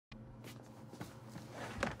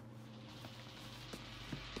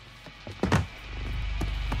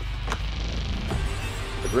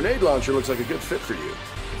grenade launcher looks like a good fit for you.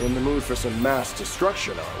 In the mood for some mass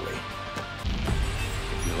destruction, are we?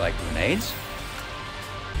 You like grenades?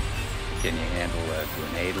 Can you handle a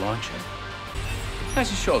grenade launcher? How's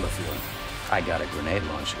your shoulder feeling? I got a grenade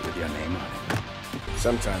launcher with your name on it.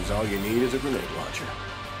 Sometimes all you need is a grenade launcher.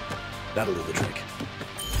 That'll do the trick.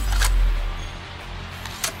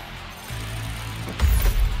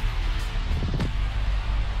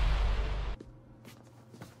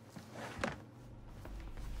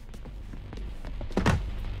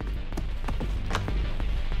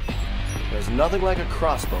 There's nothing like a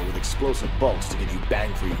crossbow with explosive bolts to give you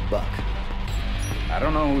bang for your buck. I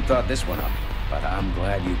don't know who thought this one up, but I'm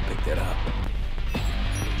glad you picked it up.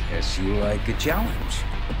 Guess you like a challenge.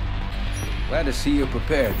 Glad to see you're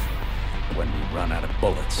prepared for when we run out of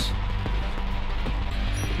bullets.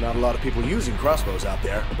 Not a lot of people using crossbows out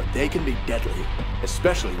there, but they can be deadly,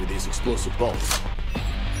 especially with these explosive bolts.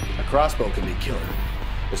 A crossbow can be killer,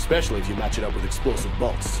 especially if you match it up with explosive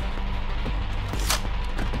bolts.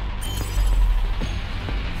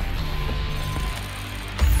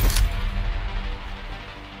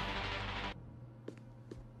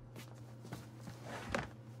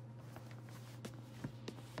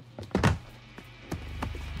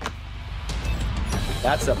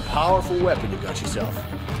 That's a powerful weapon you got yourself.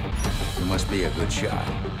 You must be a good shot.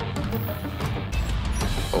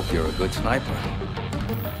 Hope you're a good sniper.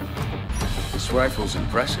 This rifle's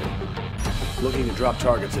impressive. Looking to drop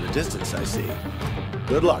targets at a distance, I see.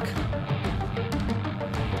 Good luck.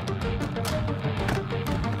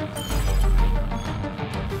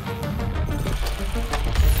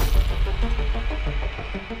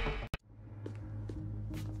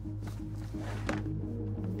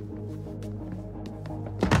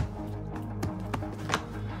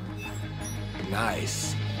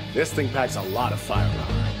 Nice. This thing packs a lot of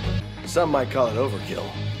firepower. Some might call it overkill.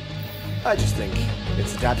 I just think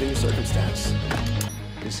it's adapting to circumstance.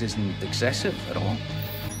 This isn't excessive at all.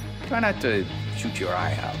 Try not to shoot your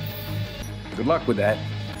eye out. Good luck with that.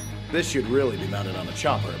 This should really be mounted on a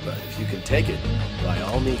chopper, but if you can take it, by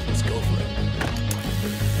all means, go for it.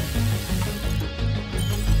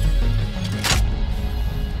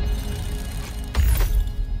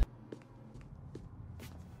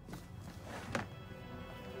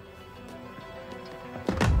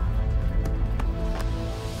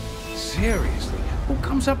 Seriously, who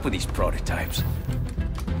comes up with these prototypes?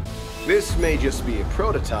 This may just be a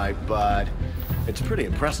prototype, but it's pretty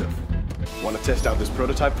impressive. Want to test out this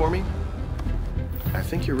prototype for me? I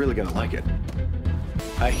think you're really gonna like it.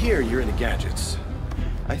 I hear you're into gadgets.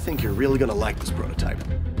 I think you're really gonna like this prototype.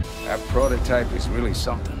 That prototype is really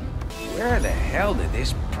something. Where the hell did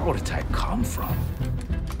this prototype come from?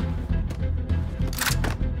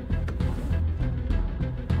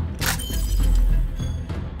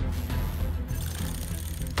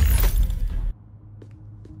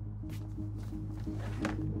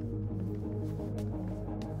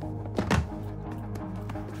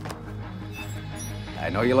 I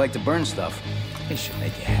know you like to burn stuff. This should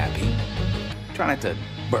make you happy. Try not to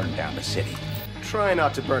burn down the city. Try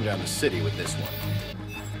not to burn down the city with this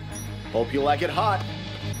one. Hope you like it hot.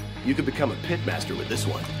 You could become a pitmaster with this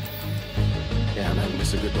one. Damn, I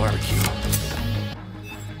miss a good barbecue.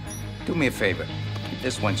 Do me a favor. Keep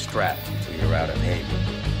this one strapped until you're out of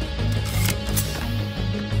haven.